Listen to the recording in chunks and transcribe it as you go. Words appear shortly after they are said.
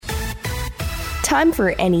Time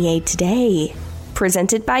for NEA Today.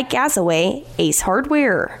 Presented by Gazaway Ace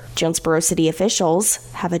Hardware. Jonesboro City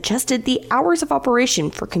officials have adjusted the hours of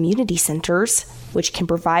operation for community centers, which can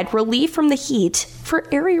provide relief from the heat for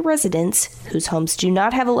area residents whose homes do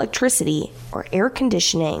not have electricity or air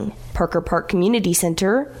conditioning. Parker Park Community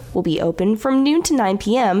Center will be open from noon to 9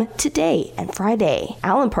 p.m. today and Friday.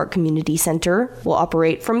 Allen Park Community Center will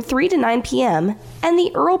operate from 3 to 9 p.m., and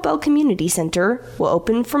the Earl Bell Community Center will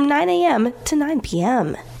open from 9 a.m. to 9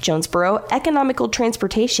 p.m. Jonesboro Economical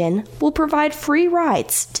Transportation will provide free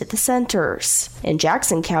rides to the centers. In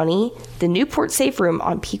Jackson County, the Newport Safe Room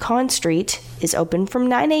on Pecan Street is open from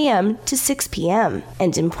 9 a.m. to 6 p.m.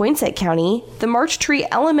 And in Poinsett County, the March Tree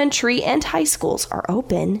Elementary and High Schools are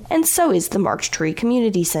open, and so is the March Tree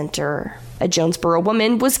Community Center. A Jonesboro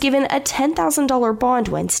woman was given a $10,000 bond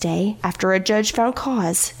Wednesday after a judge found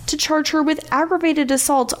cause to charge her with aggravated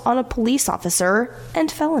assault on a police officer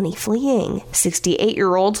and felony fleeing.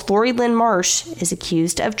 68-year-old Lori Lynn Marsh is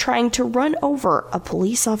accused of trying to run over a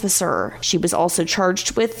police officer. She was also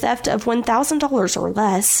charged with theft of $1,000 or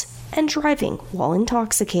less and driving while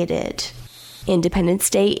intoxicated. Independence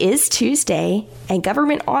Day is Tuesday, and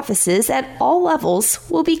government offices at all levels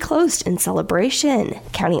will be closed in celebration.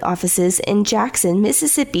 County offices in Jackson,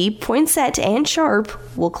 Mississippi, Poinsett, and Sharp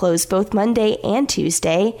will close both Monday and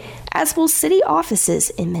Tuesday, as will city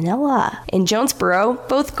offices in Manila. In Jonesboro,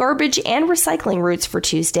 both garbage and recycling routes for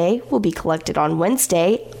Tuesday will be collected on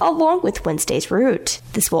Wednesday, along with Wednesday's route.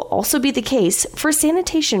 This will also be the case for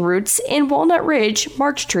sanitation routes in Walnut Ridge,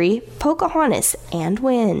 March Tree, Pocahontas, and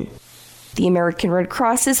Wynn. The American Red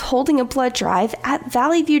Cross is holding a blood drive at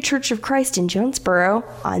Valley View Church of Christ in Jonesboro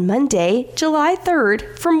on Monday, July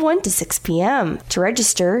 3rd from 1 to 6 p.m. To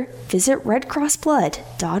register, visit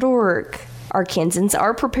redcrossblood.org. Arkansans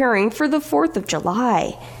are preparing for the 4th of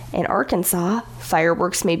July. In Arkansas,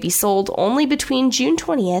 fireworks may be sold only between June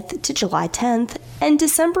 20th to July 10th and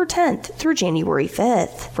December 10th through January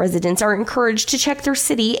 5th. Residents are encouraged to check their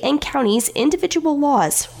city and county's individual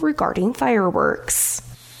laws regarding fireworks.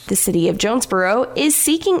 The City of Jonesboro is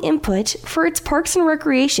seeking input for its Parks and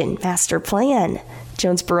Recreation Master Plan.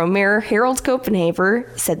 Jonesboro Mayor Harold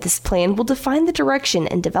Copenhaver said this plan will define the direction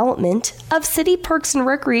and development of city parks and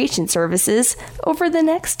recreation services over the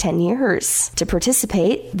next 10 years. To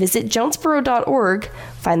participate, visit jonesboro.org,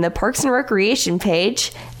 find the Parks and Recreation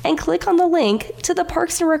page, and click on the link to the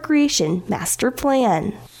Parks and Recreation Master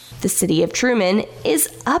Plan. The City of Truman is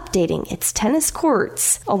updating its tennis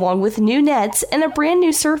courts. Along with new nets and a brand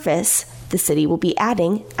new surface, the city will be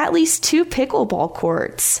adding at least 2 pickleball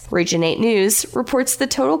courts. Region 8 News reports the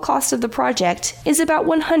total cost of the project is about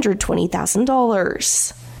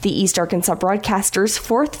 $120,000. The East Arkansas Broadcasters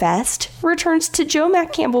 4th Fest returns to Joe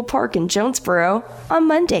Mack Campbell Park in Jonesboro on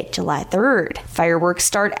Monday, July 3rd. Fireworks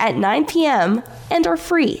start at 9 p.m. and are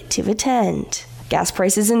free to attend. Gas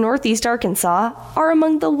prices in Northeast Arkansas are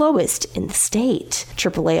among the lowest in the state.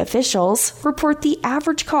 AAA officials report the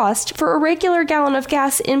average cost for a regular gallon of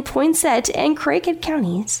gas in Poinsett and Craighead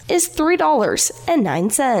counties is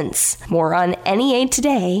 $3.09. More on NEA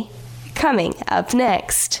Today, coming up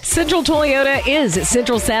next. Central Toyota is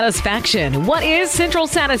Central Satisfaction. What is Central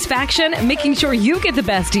Satisfaction? Making sure you get the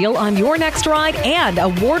best deal on your next ride and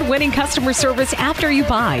award-winning customer service after you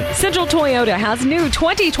buy. Central Toyota has new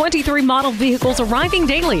 2023 model vehicles arriving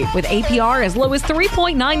daily with APR as low as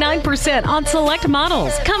 3.99% on select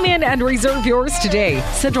models. Come in and reserve yours today.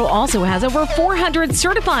 Central also has over 400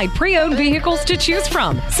 certified pre-owned vehicles to choose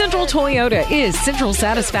from. Central Toyota is Central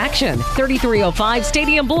Satisfaction. 3305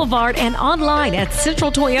 Stadium Boulevard and online at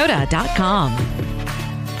centraltoyota.com.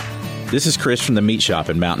 This is Chris from the Meat Shop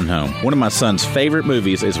in Mountain Home. One of my son's favorite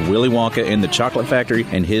movies is Willy Wonka and the Chocolate Factory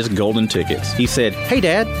and his golden tickets. He said, "Hey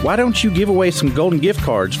Dad, why don't you give away some golden gift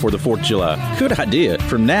cards for the 4th of July?" Good idea.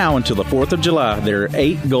 From now until the 4th of July, there are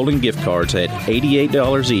 8 golden gift cards at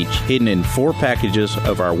 $88 each, hidden in 4 packages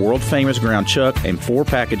of our world-famous ground chuck and 4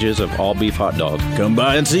 packages of all-beef hot dogs. Come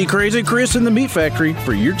by and see Crazy Chris in the Meat Factory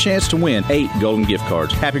for your chance to win 8 golden gift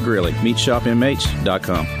cards. Happy grilling.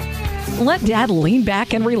 MeatShopMH.com. Let Dad lean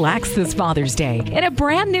back and relax this Father's Day in a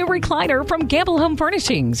brand new recliner from Gamble Home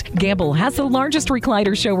Furnishings. Gamble has the largest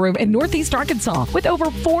recliner showroom in Northeast Arkansas with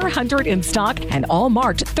over 400 in stock and all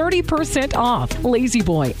marked 30% off. Lazy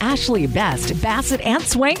Boy, Ashley, Best, Bassett, and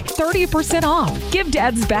Swank 30% off. Give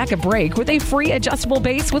Dad's back a break with a free adjustable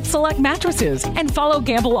base with select mattresses and follow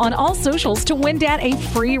Gamble on all socials to win Dad a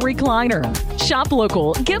free recliner. Shop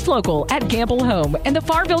local, gift local at Gamble Home in the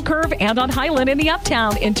Farville Curve and on Highland in the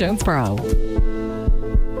Uptown in Jonesboro.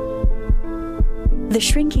 The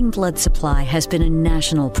shrinking blood supply has been a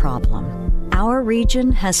national problem. Our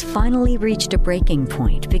region has finally reached a breaking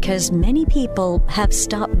point because many people have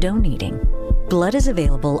stopped donating. Blood is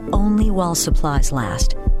available only while supplies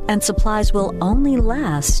last, and supplies will only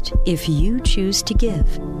last if you choose to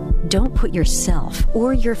give. Don't put yourself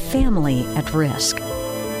or your family at risk.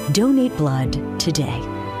 Donate blood today.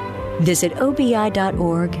 Visit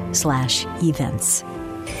obi.org/events.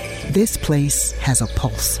 This place has a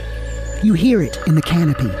pulse. You hear it in the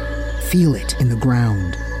canopy, feel it in the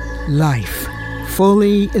ground. Life,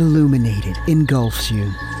 fully illuminated, engulfs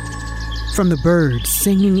you. From the birds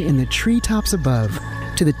singing in the treetops above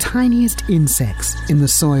to the tiniest insects in the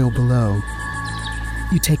soil below,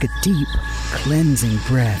 you take a deep, cleansing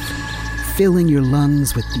breath, filling your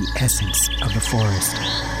lungs with the essence of the forest.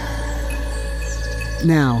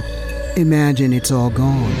 Now, imagine it's all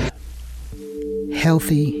gone.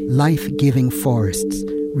 Healthy, life-giving forests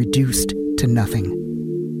reduced to nothing.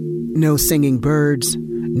 No singing birds,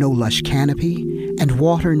 no lush canopy, and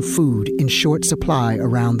water and food in short supply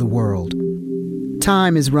around the world.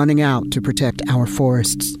 Time is running out to protect our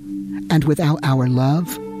forests, and without our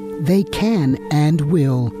love, they can and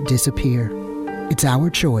will disappear. It's our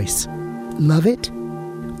choice. Love it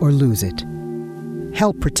or lose it.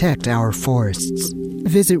 Help protect our forests.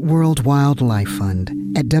 Visit World Wildlife Fund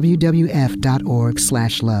at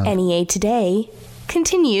wwf.org/love. NEA Today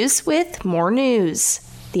continues with more news.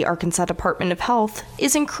 The Arkansas Department of Health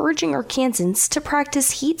is encouraging Arkansans to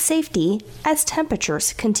practice heat safety as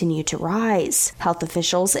temperatures continue to rise. Health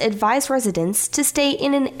officials advise residents to stay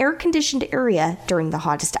in an air-conditioned area during the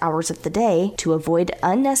hottest hours of the day to avoid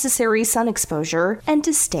unnecessary sun exposure and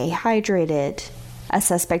to stay hydrated. A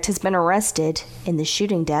suspect has been arrested in the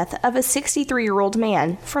shooting death of a 63-year-old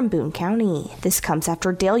man from Boone County. This comes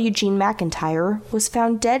after Dale Eugene McIntyre was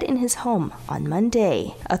found dead in his home on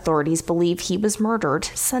Monday. Authorities believe he was murdered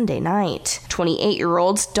Sunday night.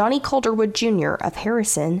 28-year-old Donnie Calderwood Jr. of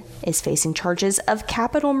Harrison is facing charges of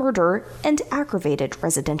capital murder and aggravated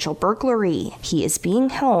residential burglary. He is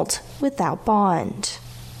being held without bond.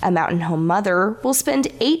 A Mountain Home mother will spend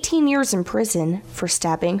 18 years in prison for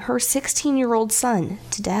stabbing her 16-year-old son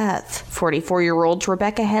to death. 44-year-old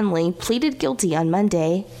Rebecca Henley pleaded guilty on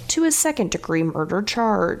Monday to a second-degree murder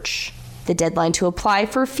charge. The deadline to apply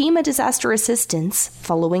for FEMA disaster assistance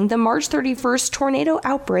following the March 31st tornado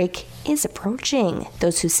outbreak is approaching.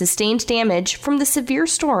 Those who sustained damage from the severe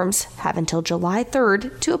storms have until July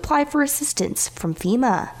 3rd to apply for assistance from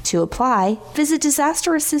FEMA. To apply, visit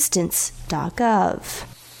disasterassistance.gov.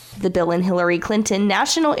 The Bill and Hillary Clinton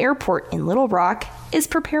National Airport in Little Rock is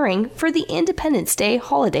preparing for the Independence Day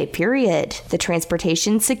holiday period. The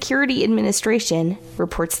Transportation Security Administration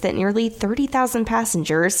reports that nearly 30,000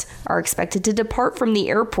 passengers are expected to depart from the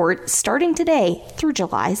airport starting today through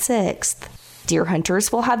July 6th. Deer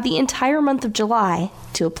hunters will have the entire month of July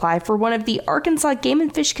to apply for one of the Arkansas Game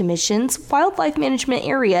and Fish Commission's Wildlife Management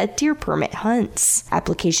Area deer permit hunts.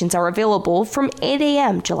 Applications are available from 8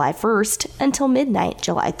 a.m. July 1st until midnight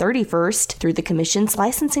July 31st through the Commission's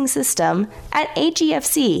licensing system at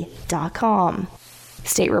agfc.com.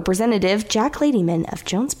 State Representative Jack Ladyman of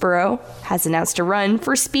Jonesboro has announced a run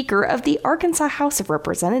for Speaker of the Arkansas House of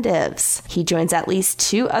Representatives. He joins at least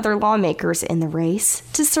 2 other lawmakers in the race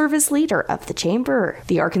to serve as leader of the chamber.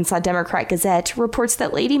 The Arkansas Democrat-Gazette reports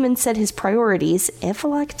that Ladyman said his priorities, if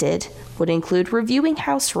elected, would include reviewing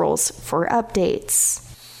House rules for updates.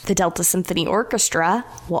 The Delta Symphony Orchestra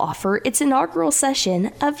will offer its inaugural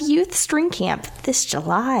session of Youth String Camp this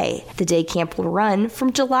July. The day camp will run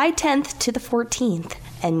from July 10th to the 14th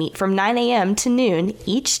and meet from 9 a.m. to noon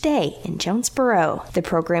each day in Jonesboro. The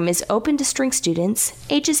program is open to string students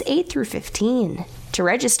ages 8 through 15. To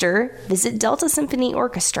register, visit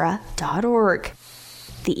deltasymphonyorchestra.org.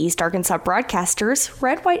 The East Arkansas Broadcasters'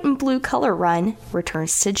 Red, White, and Blue Color Run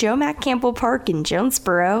returns to Joe Mack Campbell Park in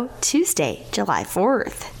Jonesboro Tuesday, July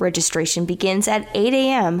 4th. Registration begins at 8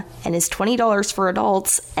 a.m. and is $20 for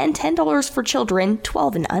adults and $10 for children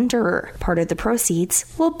 12 and under. Part of the proceeds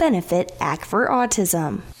will benefit Ag for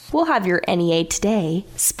Autism. We'll have your NEA Today,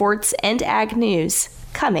 sports, and ag news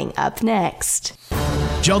coming up next.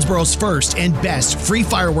 Jonesboro's first and best free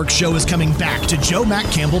fireworks show is coming back to Joe Mack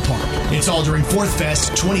Campbell Park. It's all during 4th Fest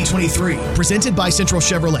 2023, presented by Central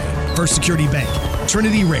Chevrolet, First Security Bank,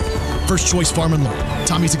 Trinity Ring, First Choice Farm and Lawn,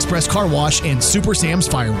 Tommy's Express Car Wash, and Super Sam's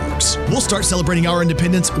Fireworks. We'll start celebrating our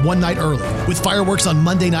independence one night early with fireworks on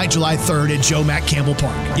Monday night, July 3rd at Joe Mack Campbell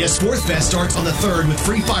Park. Yes, 4th Fest starts on the 3rd with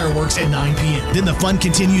free fireworks at 9 p.m. Then the fun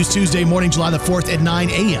continues Tuesday morning, July the 4th at 9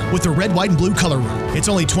 a.m. with the red, white, and blue color run. It's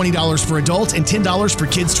only $20 for adults and $10 for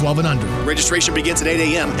kids 12 and under. Registration begins at 8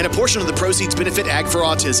 a.m. and a portion of the proceeds benefit Ag for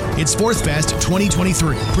Autism. It's 4th Fest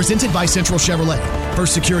 2023, presented by Central Chevrolet,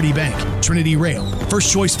 First Security Bank, Trinity Rail,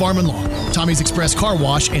 First Choice Farm and Lawn, Tommy's Express Car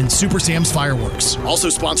Wash, and Super Sam's Fireworks. Also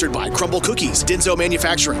sponsored by Crumble Cookies, Denso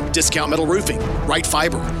Manufacturing, Discount Metal Roofing, Wright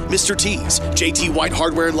Fiber, Mr. T's, JT White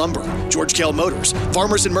Hardware and Lumber, George Kell Motors,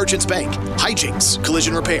 Farmers and Merchants Bank, Hijinks,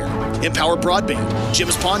 Collision Repair, Empower Broadband,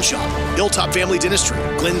 Jim's Pawn Shop, Hilltop Family Dentistry,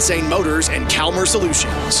 Glen Sane Motors, and Calmer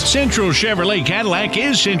Solutions. Central Chevrolet Cadillac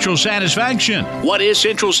is Central Satisfaction. What is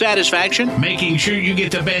Central Satisfaction? Making sure you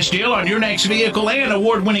get the best deal on your next vehicle and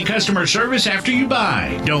award-winning customer service after you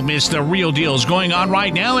buy. Don't miss the real deals going on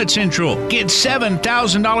right now at Central. Get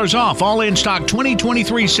 $7,000 off all in-stock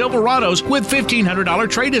 2023 Silverados with $1,500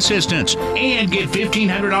 trade assistance. And get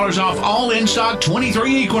 $1,500 off all in-stock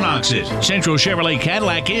 23 Equinoxes. Central Chevrolet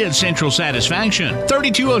Cadillac is Central Satisfaction.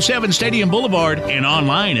 3207 Stadium Boulevard and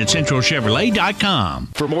online at centralchevrolet.com.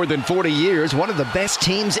 For more than 40 years, one of the best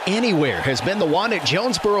teams anywhere has been the one at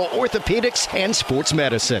Jonesboro Orthopedics and Sports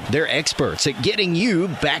Medicine. They're experts at getting you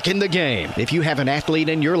back in the game. If you have an athlete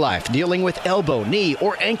in your life dealing with elbow, knee,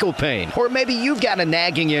 or ankle pain, or maybe you've got a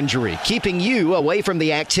nagging injury keeping you away from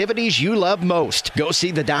the activities you love most, go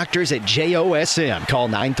see the doctors at JOSM. Call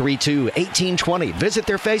 932-1820. Visit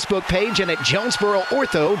their Facebook page and at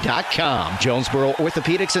JonesboroOrtho.com. Jonesboro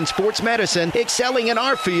Orthopedics and Sports Medicine, excelling in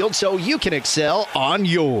our field so you can excel on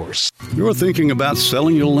yours. You're thinking about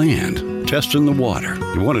selling your land, testing the water.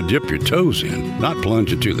 You want to dip your toes in, not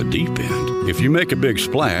plunge into the deep end. If you make a big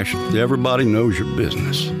splash, everybody knows your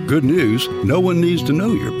business. Good news, no one needs to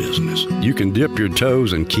know your business. You can dip your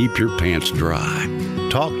toes and keep your pants dry.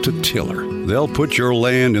 Talk to Tiller. They'll put your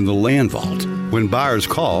land in the land vault. When buyers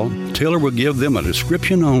call, Tiller will give them a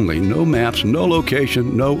description only, no maps, no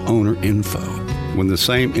location, no owner info. When the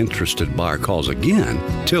same interested buyer calls again,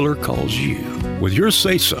 Tiller calls you. With your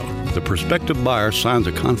say-so, the prospective buyer signs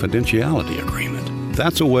a confidentiality agreement.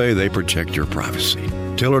 That's a way they protect your privacy.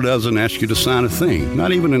 Tiller doesn't ask you to sign a thing,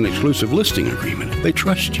 not even an exclusive listing agreement. They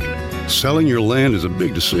trust you. Selling your land is a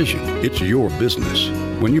big decision. It's your business.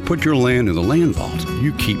 When you put your land in the land vault,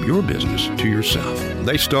 you keep your business to yourself.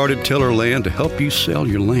 They started Tiller Land to help you sell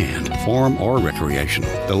your land, farm or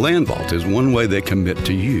recreational. The land vault is one way they commit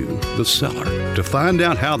to you, the seller. To find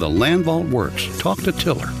out how the land vault works, talk to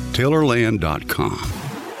Tiller, tillerland.com.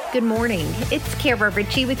 Good morning. It's Kara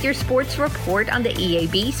Ritchie with your sports report on the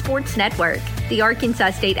EAB Sports Network. The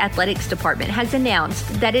Arkansas State Athletics Department has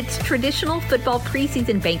announced that its traditional football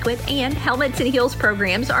preseason banquet and Helmets and Heels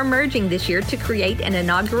programs are merging this year to create an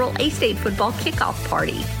inaugural A-State football kickoff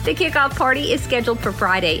party. The kickoff party is scheduled for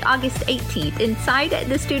Friday, August 18th inside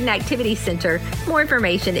the Student Activity Center. More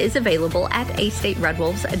information is available at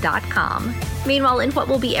astateredwolves.com. Meanwhile, in what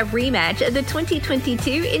will be a rematch of the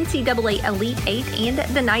 2022 NCAA Elite Eight and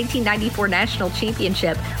the 1994 National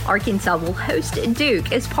Championship, Arkansas will host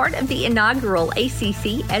Duke as part of the inaugural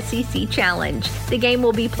ACC-SEC Challenge. The game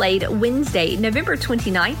will be played Wednesday, November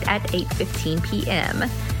 29th at 8:15 p.m.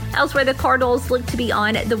 Elsewhere, the Cardinals look to be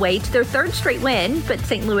on the way to their third straight win, but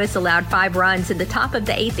St. Louis allowed 5 runs in the top of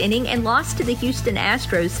the 8th inning and lost to the Houston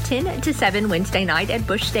Astros 10-7 Wednesday night at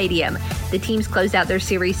Busch Stadium. The teams close out their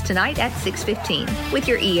series tonight at 6:15. With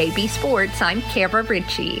your EAB Sports, I'm Kara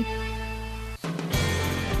Ritchie.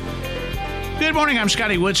 Good morning, I'm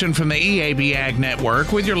Scotty Woodson from the EAB Ag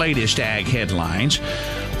Network with your latest ag headlines.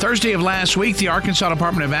 Thursday of last week, the Arkansas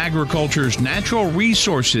Department of Agriculture's Natural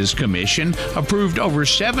Resources Commission approved over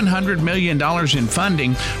 $700 million in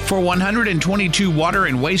funding for 122 water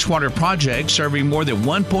and wastewater projects serving more than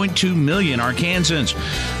 1.2 million Arkansans.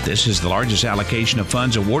 This is the largest allocation of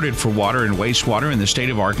funds awarded for water and wastewater in the state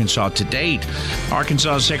of Arkansas to date.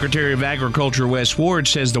 Arkansas Secretary of Agriculture Wes Ward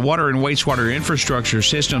says the water and wastewater infrastructure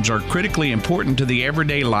systems are critically important to the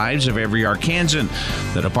everyday lives of every Arkansan.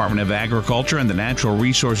 The Department of Agriculture and the Natural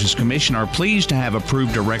Resources Commission are pleased to have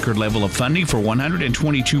approved a record level of funding for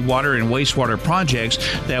 122 water and wastewater projects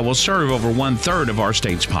that will serve over 1/3 of our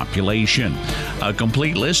state's population. A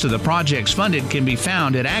complete list of the projects funded can be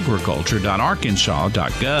found at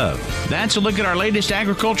agriculture.arkansas.gov. That's a look at our latest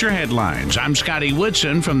agriculture headlines. I'm Scotty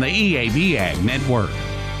Woodson from the EAB Ag Network.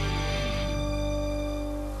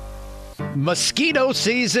 Mosquito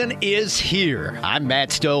season is here. I'm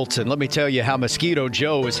Matt Stoltz, and let me tell you how Mosquito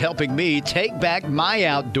Joe is helping me take back my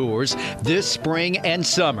outdoors this spring and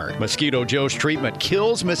summer. Mosquito Joe's treatment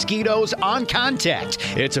kills mosquitoes on contact.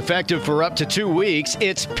 It's effective for up to 2 weeks.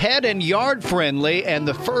 It's pet and yard friendly, and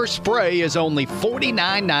the first spray is only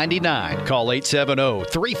 $49.99. Call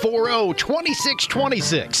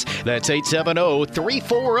 870-340-2626. That's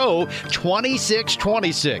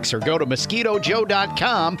 870-340-2626, or go to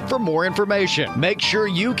mosquitojoe.com for more information. Make sure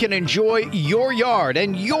you can enjoy your yard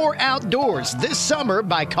and your outdoors this summer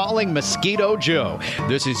by calling Mosquito Joe.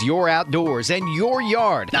 This is your outdoors and your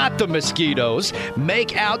yard, not the mosquitoes.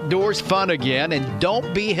 Make outdoors fun again and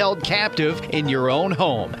don't be held captive in your own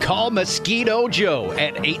home. Call Mosquito Joe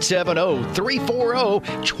at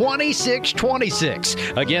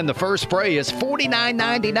 870-340-2626. Again, the first spray is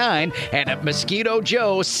 $49.99, and at Mosquito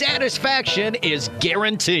Joe, satisfaction is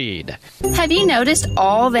guaranteed. Have you noticed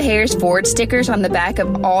all the Harris Ford stickers on the back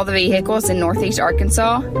of all the vehicles in Northeast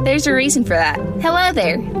Arkansas? There's a reason for that. Hello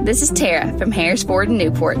there. This is Tara from Harris Ford in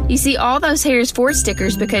Newport. You see all those Harris Ford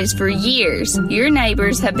stickers because for years, your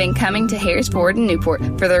neighbors have been coming to Harris Ford in Newport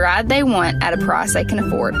for the ride they want at a price they can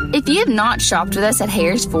afford. If you have not shopped with us at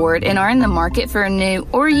Harris Ford and are in the market for a new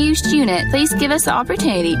or used unit, please give us the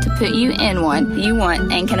opportunity to put you in one you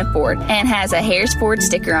want and can afford and has a Harris Ford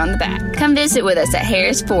sticker on the back. Come visit with us at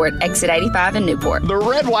Harris Ford, exit 85 in Newport. The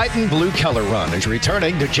Red, White, and Blue Color Run is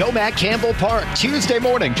returning to Joe Mack Campbell Park Tuesday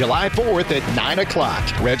morning, July 4th at 9 o'clock.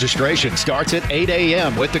 Registration starts at 8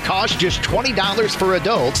 a.m. with the cost just $20 for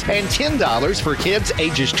adults and $10 for kids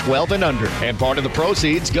ages 12 and under. And part of the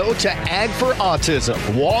proceeds go to Ag for Autism.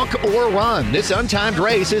 Walk or run. This untimed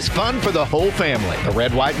race is fun for the whole family. The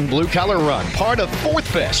Red, White, and Blue Color Run, part of Fourth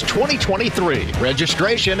Fest 2023.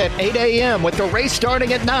 Registration at 8 a.m. with the race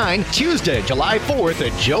starting at 9, Tuesday, July 4th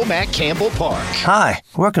at Joe Mack Campbell Park. Hi,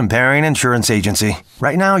 we're Comparion Insurance Agency.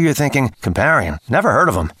 Right now you're thinking, Comparion? Never heard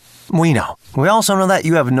of them. We know. We also know that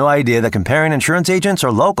you have no idea that Comparion Insurance agents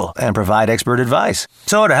are local and provide expert advice.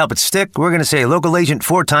 So to help it stick, we're going to say local agent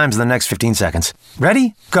 4 times in the next 15 seconds.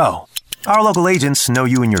 Ready? Go. Our local agents know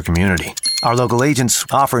you and your community. Our local agents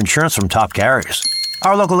offer insurance from top carriers.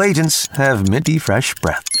 Our local agents have minty fresh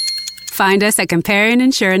breath. Find us at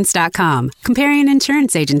ComparionInsurance.com. Comparion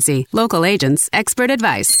Insurance Agency. Local agents, expert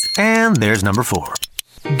advice. And there's number 4.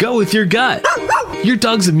 Go with your gut. Your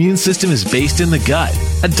dog's immune system is based in the gut.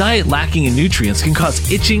 A diet lacking in nutrients can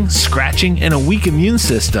cause itching, scratching, and a weak immune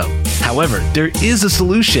system. However, there is a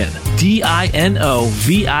solution.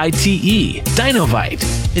 DINOVITE. Dinovite.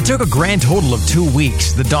 It took a grand total of 2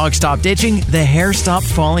 weeks. The dog stopped itching, the hair stopped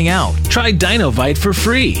falling out. Try Dinovite for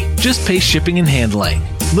free. Just pay shipping and handling.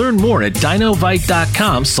 Learn more at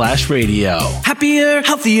dinovite.com/radio. Happier,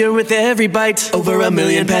 healthier with every bite. Over 1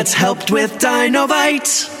 million pets helped with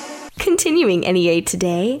Dinovite. Continuing NEA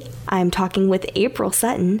Today, I'm talking with April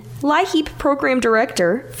Sutton, LIHEAP Program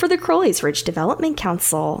Director for the Crowley's Ridge Development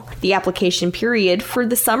Council. The application period for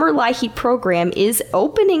the summer LIHEAP program is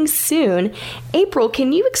opening soon. April,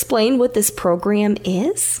 can you explain what this program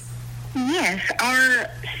is? Yes, our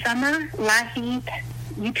summer LIHEAP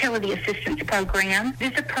Utility Assistance Program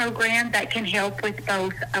is a program that can help with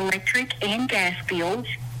both electric and gas bills.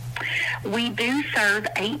 We do serve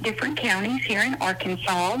 8 different counties here in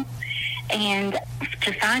Arkansas, and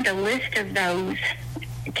to find a list of those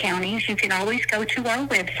counties, you can always go to our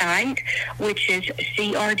website, which is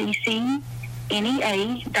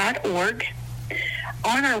crdcnea.org.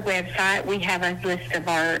 On our website, we have a list of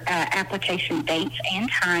our application dates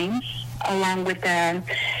and times, along with the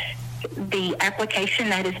application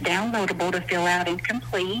that is downloadable to fill out and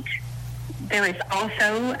complete. There is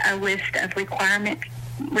also a list of required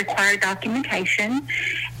documentation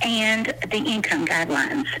and the income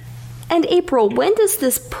guidelines. And April, when does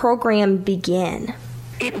this program begin?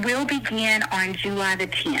 It will begin on July the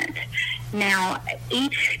 10th. Now,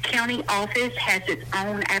 each county office has its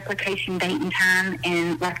own application date and time,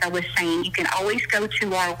 and like I was saying, you can always go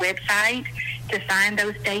to our website to find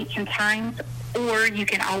those dates and times, or you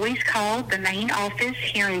can always call the main office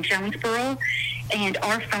here in Jonesboro, and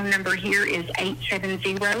our phone number here is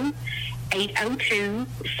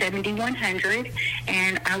 870-802-7100,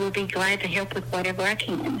 and I will be glad to help with whatever I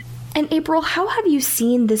can. And April, how have you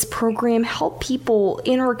seen this program help people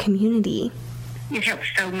in our community? It helps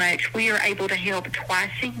so much. We are able to help twice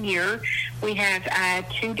a year. We have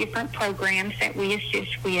 2 different programs that we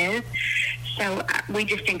assist with. So we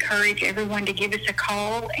just encourage everyone to give us a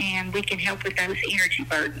call, and we can help with those energy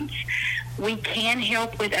burdens. We can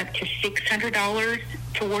help with up to $600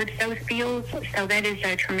 towards those bills, so that is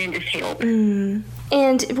a tremendous help.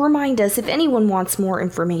 And remind us, if anyone wants more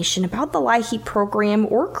information about the LIHEAP program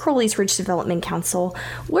or Crowley's Ridge Development Council,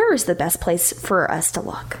 where is the best place for us to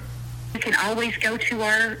look? You can always go to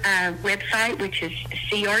our website, which is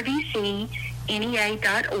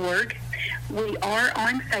crdcnea.org. We are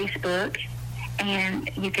on Facebook, and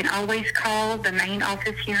you can always call the main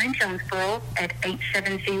office here in Jonesboro at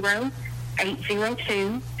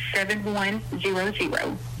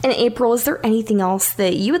 870-802-7100. And April, is there anything else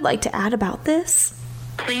that you would like to add about this?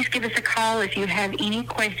 Please give us a call if you have any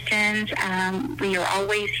questions. We are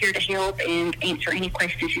always here to help and answer any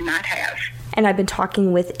questions you might have. And I've been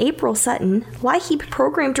talking with April Sutton, LIHEAP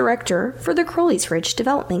Program Director for the Crowley's Ridge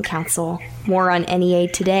Development Council. More on NEA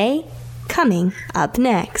Today, coming up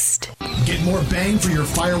next. Get more bang for your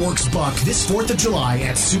fireworks buck this 4th of July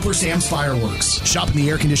at Super Sam's Fireworks. Shop in the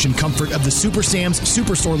air-conditioned comfort of the Super Sam's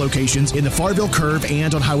Superstore locations in the Farville Curve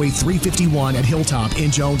and on Highway 351 at Hilltop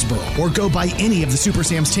in Jonesboro. Or go by any of the Super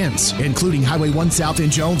Sam's tents, including Highway 1 South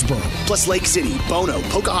in Jonesboro, plus Lake City, Bono,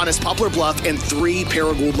 Pocahontas, Poplar Bluff, and 3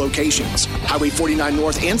 Paragould locations. Highway 49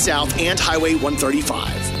 North and South and Highway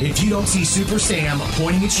 135. If you don't see Super Sam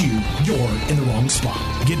pointing at you, you're in the wrong spot.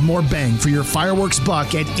 Get more bang for your fireworks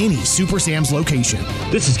buck at any Super Sam's location.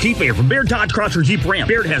 This is Keith Baird from Baird Dodge Chrysler Jeep Ram.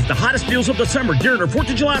 Baird has the hottest deals of the summer during our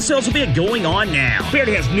 4th of July sales event going on now. Baird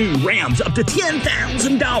has new Rams up to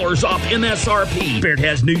 $10,000 off MSRP. Baird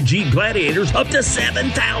has new Jeep Gladiators up to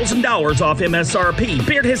 $7,000 off MSRP.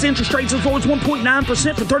 Baird has interest rates as low as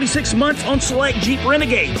 1.9% for 36 months on select Jeep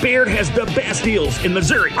Renegades. Baird has the best deals in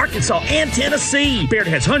Missouri, Arkansas, and Tennessee. Baird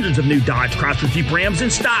has hundreds of new Dodge Chrysler Jeep Rams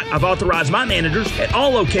in stock. I've authorized my managers at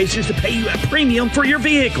all locations to pay you a premium for your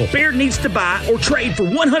vehicle. Baird needs to buy or trade for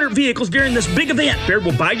 100 vehicles during this big event. Baird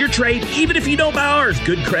will buy your trade even if you don't buy ours.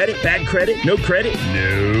 Good credit, bad credit, no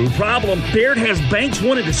problem. Baird has banks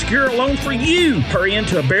wanting to secure a loan for you. Hurry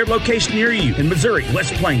into a Baird location near you in Missouri,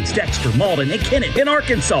 West Plains, Dexter, Malden, and Kennett, in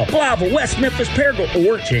Arkansas, Blytheville, West Memphis, Paragould,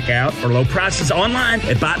 or check out our low prices online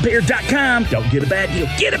at buybaird.com. Don't get a bad deal,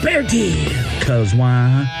 get a Baird deal. Cause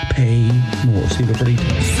why pay more? See the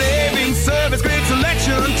details. Saving service, great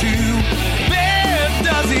selection too. Baird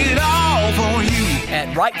does it all for you.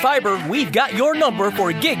 At Right Fiber, we've got your number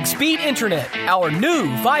for gig speed internet. Our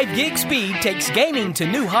new 5 gig speed takes gaming to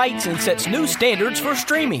new heights and sets new standards for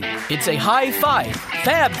streaming. It's a high 5,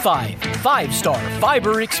 Fab 5, 5-star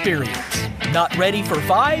fiber experience. Not ready for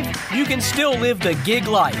 5? You can still live the gig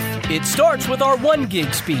life. It starts with our 1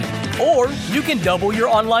 gig speed, or you can double your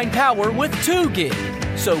online power with 2 gig.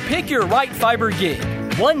 So pick your Right Fiber gig,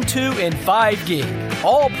 1, 2, and 5 gig.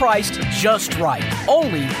 All priced just right,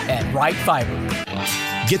 only at Right Fiber.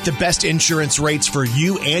 Get the best insurance rates for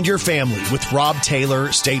you and your family with Rob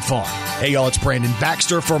Taylor State Farm. Hey, y'all, it's Brandon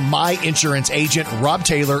Baxter for my insurance agent, Rob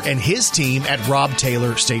Taylor, and his team at Rob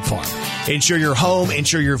Taylor State Farm. Insure your home,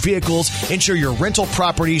 insure your vehicles, insure your rental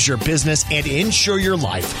properties, your business, and insure your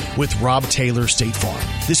life with Rob Taylor State Farm.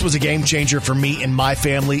 This was a game changer for me and my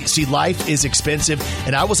family. See, life is expensive,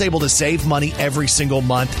 and I was able to save money every single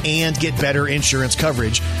month and get better insurance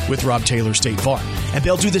coverage with Rob Taylor State Farm. And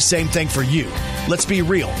they'll do the same thing for you. Let's be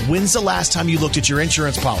real. When's the last time you looked at your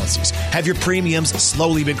insurance policies? Have your premiums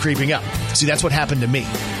slowly been creeping up? See, that's what happened to me.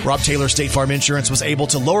 Rob Taylor State Farm Insurance was able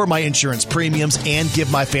to lower my insurance premiums and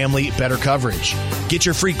give my family better coverage. Get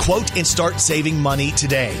your free quote and start saving money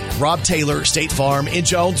today. Rob Taylor State Farm in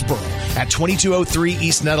Jonesboro at 2203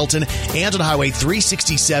 East Nettleton and on Highway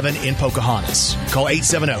 367 in Pocahontas. Call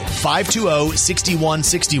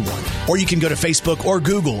 870-520-6161. Or you can go to Facebook or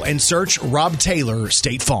Google and search Rob Taylor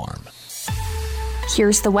State Farm.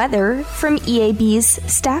 Here's the weather from EAB's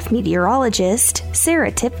staff meteorologist,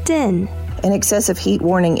 Sarah Tipton. An excessive heat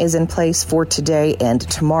warning is in place for today and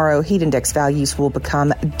tomorrow. Heat index values will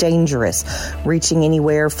become dangerous, reaching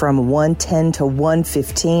anywhere from 110 to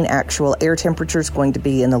 115. Actual air temperature is going to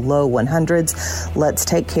be in the low 100s. Let's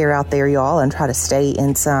take care out there, y'all, and try to stay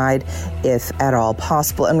inside if at all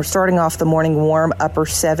possible. And we're starting off the morning warm, upper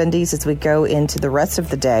 70s as we go into the rest of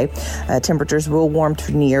the day. Temperatures will warm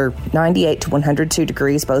to near 98 to 102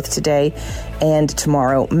 degrees both today and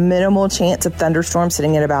tomorrow. Minimal chance of thunderstorms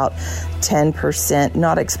sitting at about 10%.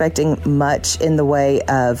 Not expecting much in the way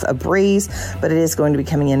of a breeze, but it is going to be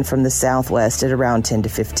coming in from the southwest at around 10 to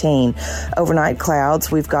 15. Overnight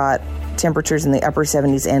clouds, we've got temperatures in the upper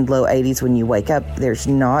 70s and low 80s when you wake up. There's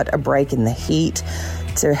not a break in the heat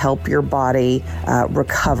to help your body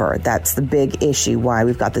recover. That's the big issue why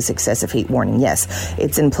we've got this excessive heat warning. Yes,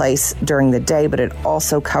 it's in place during the day, but it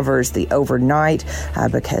also covers the overnight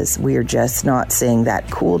because we are just not seeing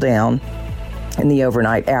that cool down in the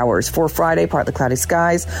overnight hours. For Friday, partly cloudy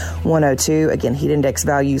skies, 102. Again, heat index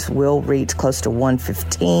values will reach close to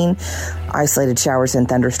 115. Isolated showers and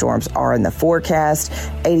thunderstorms are in the forecast.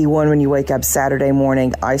 81 when you wake up Saturday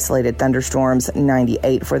morning. Isolated thunderstorms,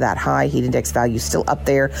 98 for that high. Heat index value still up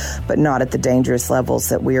there, but not at the dangerous levels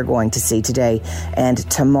that we are going to see today and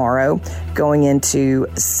tomorrow. Going into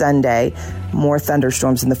Sunday, more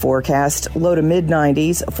thunderstorms in the forecast. Low to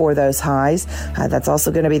mid-90s for those highs. That's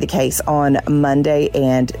also going to be the case on Monday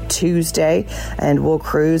and Tuesday. And we'll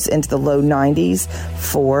cruise into the low 90s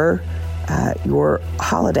for your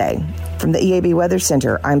holiday. From the EAB Weather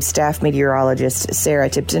Center, I'm staff meteorologist Sarah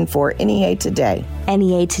Tipton for NEA Today.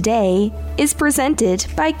 NEA Today is presented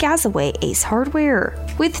by Gazaway Ace Hardware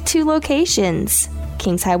with 2 locations,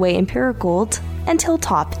 Kings Highway in Paragould and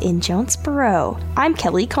Hilltop in Jonesboro. I'm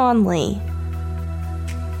Kelly Connelly.